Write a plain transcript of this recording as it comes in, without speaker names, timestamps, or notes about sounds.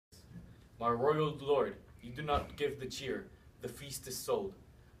My royal lord, you do not give the cheer, the feast is sold.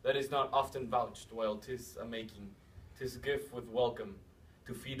 That is not often vouched while 'tis a making. 'Tis a gift with welcome,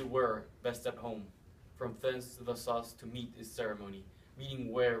 to feed the wearer best at home. From thence to the sauce to meat is ceremony,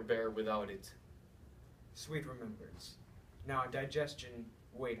 meaning where bear without it. Sweet remembrance. Now digestion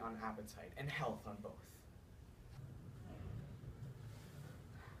wait on appetite, and health on both.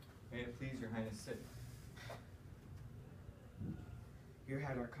 May it please your highness sit. Here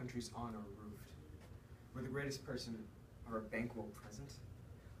had our country's honor roofed, where the greatest person or a banquo present,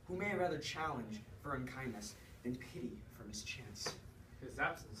 who may rather challenge for unkindness than pity for mischance. His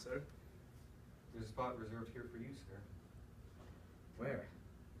absence, sir. There's a spot reserved here for you, sir. Where?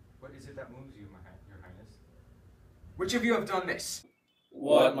 What is it that moves you, your highness? Which of you have done this?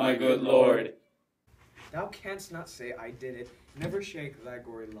 What, my good lord? Thou canst not say I did it. Never shake thy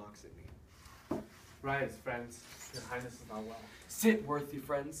gory locks at me. Rise, friends. Your highness is not well. Sit, worthy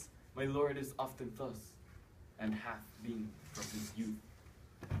friends, my lord is often thus, and hath been from his youth.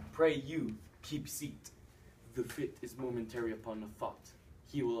 Pray you, keep seat. The fit is momentary upon a thought.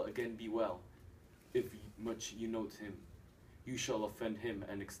 He will again be well. If much you note him, you shall offend him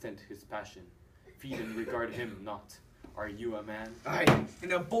and extend his passion. Feed and regard him not. Are you a man? Aye,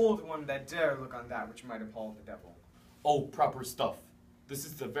 and a bold one that dare look on that which might appall the devil. Oh, proper stuff. This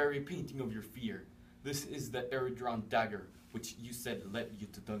is the very painting of your fear. This is the air-drawn dagger which you said led you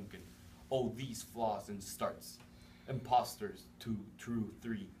to Duncan. Oh, these flaws and starts. Impostors, 2, true,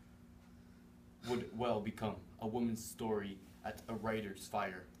 3. Would well become a woman's story at a writer's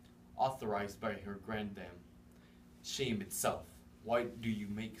fire, authorized by her granddam. Shame itself. Why do you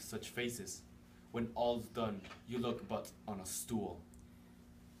make such faces? When all's done, you look but on a stool.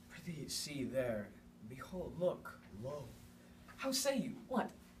 Prithee, see there. Behold, look, lo. How say you?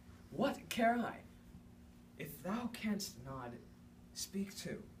 What care I? If thou canst nod, speak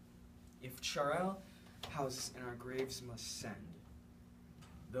too. If Charel houses in our graves must send,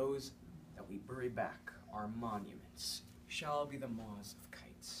 those that we bury back, our monuments, shall be the maws of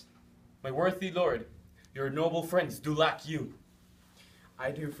kites. My worthy lord, your noble friends do lack you.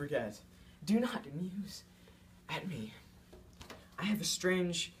 I do forget. Do not muse at me. I have a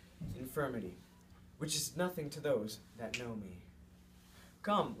strange infirmity, which is nothing to those that know me.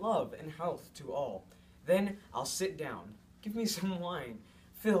 Come, love and health to all. Then I'll sit down. Give me some wine.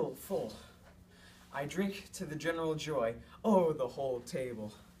 Fill full. I drink to the general joy, oh, the whole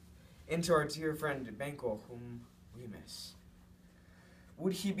table. Into our dear friend Banquo, whom we miss.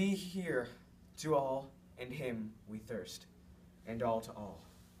 Would he be here to all, and him we thirst, and all to all.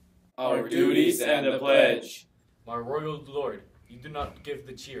 Our duties and the pledge. My royal lord, you do not give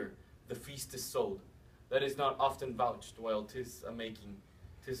the cheer, the feast is sold. That is not often vouched while 'tis a making.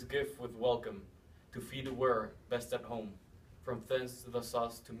 'Tis a gift with welcome, to feed the wearer best at home. From thence to the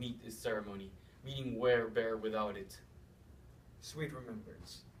sauce to meat is ceremony, meaning where bear without it. Sweet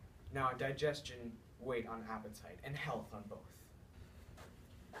remembrance. Now digestion wait on appetite, and health on both.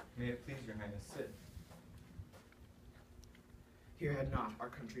 May it please your highness sit. Here had not our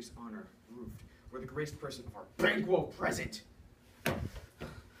country's honor roofed, where the greatest person of our Banquo present,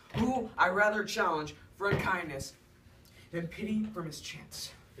 who I rather challenge for unkindness than pity for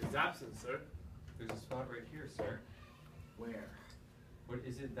mischance. His absence, sir. There's a spot right here, sir. Where? What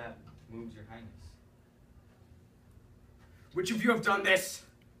is it that moves your highness? Which of you have done this?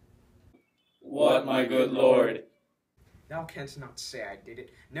 What, my good lord? Thou canst not say I did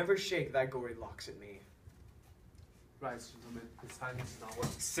it. Never shake thy gory locks at me. Rise, gentlemen. His highness is not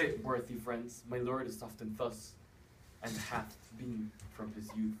well. Sit, worthy friends, my lord is often thus, and hath been from his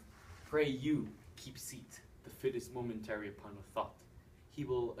youth. Pray you, keep seat. The fit is momentary upon a thought. He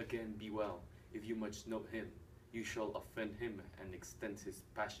will again be well. If you much note him, you shall offend him and extend his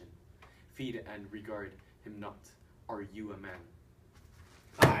passion. Feed and regard him not. Are you a man?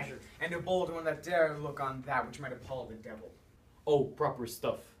 Aye, and a bold one that dare look on that which might appall the devil. Oh, proper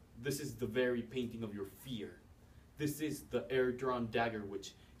stuff. This is the very painting of your fear. This is the air-drawn dagger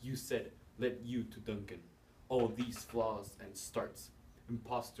which you said led you to Duncan. Oh, these flaws and starts,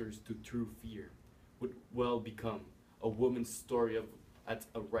 impostors to true fear, would well become a woman's story of at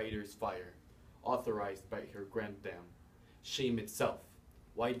a writer's fire, authorized by her granddam. Shame itself.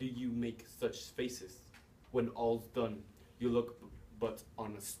 Why do you make such faces? When all's done, you look but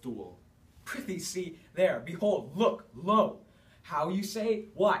on a stool. Prithee, see there, behold, look, lo. How you say?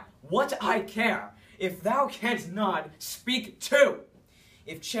 What? What I care? If thou canst nod, speak too.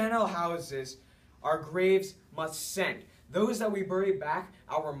 If Channel houses, our graves must send. Those that we bury back,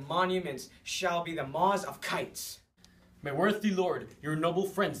 our monuments shall be the maws of kites. My worthy lord, your noble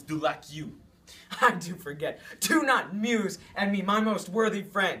friends do lack you. I do forget. Do not muse at me, my most worthy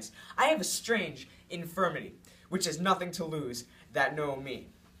friends. I have a strange infirmity, which is nothing to lose that know me.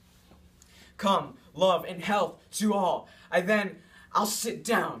 Come, love and health to all. I'll sit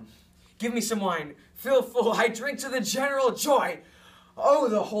down. Give me some wine. Fill full, I drink to the general joy. Oh,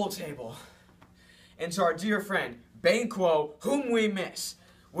 the whole table. And to our dear friend, Banquo, whom we miss.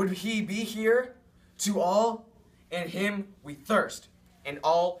 Would he be here? To all, and him we thirst, and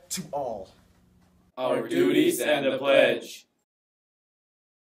all to all. Our duties and the pledge.